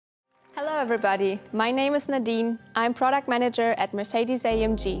everybody, my name is Nadine. I'm product manager at Mercedes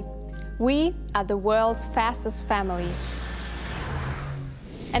AMG. We are the world's fastest family.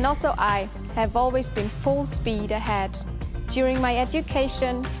 And also I have always been full speed ahead during my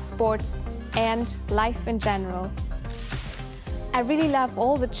education, sports and life in general. I really love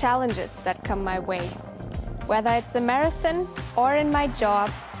all the challenges that come my way. Whether it's a marathon or in my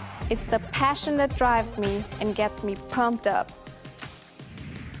job, it's the passion that drives me and gets me pumped up.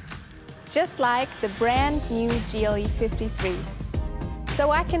 Just like the brand new GLE 53.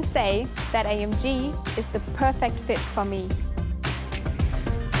 So I can say that AMG is the perfect fit for me.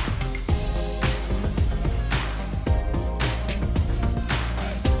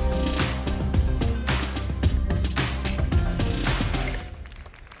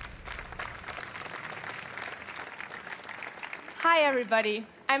 Hi everybody,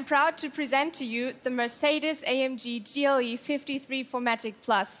 I'm proud to present to you the Mercedes-AMG GLE 53 4MATIC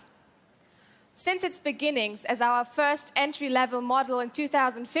Plus. Since its beginnings as our first entry-level model in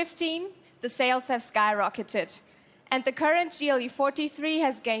 2015, the sales have skyrocketed, and the current GLE 43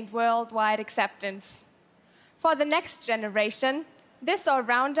 has gained worldwide acceptance. For the next generation, this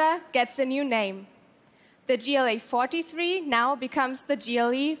all-rounder gets a new name. The GLE 43 now becomes the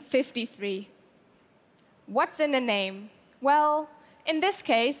GLE 53. What's in a name? Well, in this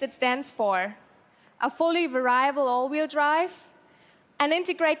case, it stands for a fully variable all-wheel drive, an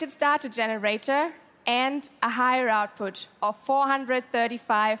integrated starter generator, and a higher output of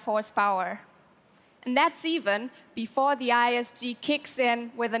 435 horsepower. And that's even before the ISG kicks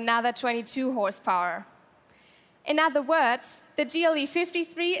in with another 22 horsepower. In other words, the GLE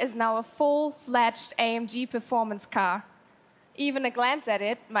 53 is now a full-fledged AMG performance car. Even a glance at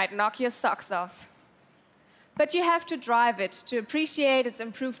it might knock your socks off. But you have to drive it to appreciate its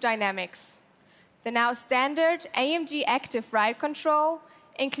improved dynamics. The now standard AMG Active Ride Control,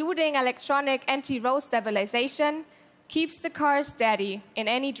 including electronic anti-roll stabilization, keeps the car steady in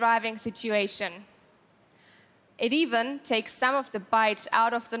any driving situation. It even takes some of the bite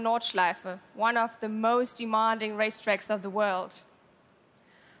out of the Nordschleife, one of the most demanding racetracks of the world.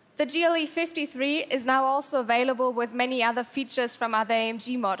 The GLE 53 is now also available with many other features from other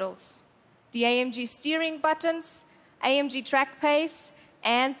AMG models. The AMG steering buttons, AMG track pace,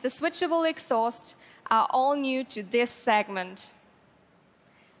 and the switchable exhaust are all new to this segment.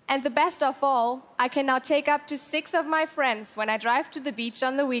 And the best of all, I can now take up to 6 of my friends when I drive to the beach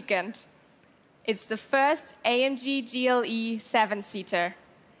on the weekend. It's the first AMG GLE 7-seater,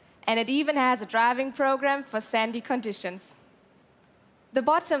 and it even has a driving program for sandy conditions. The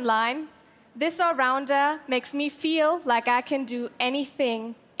bottom line, this all-rounder makes me feel like I can do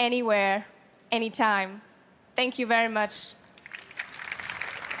anything, anywhere, anytime. Thank you very much.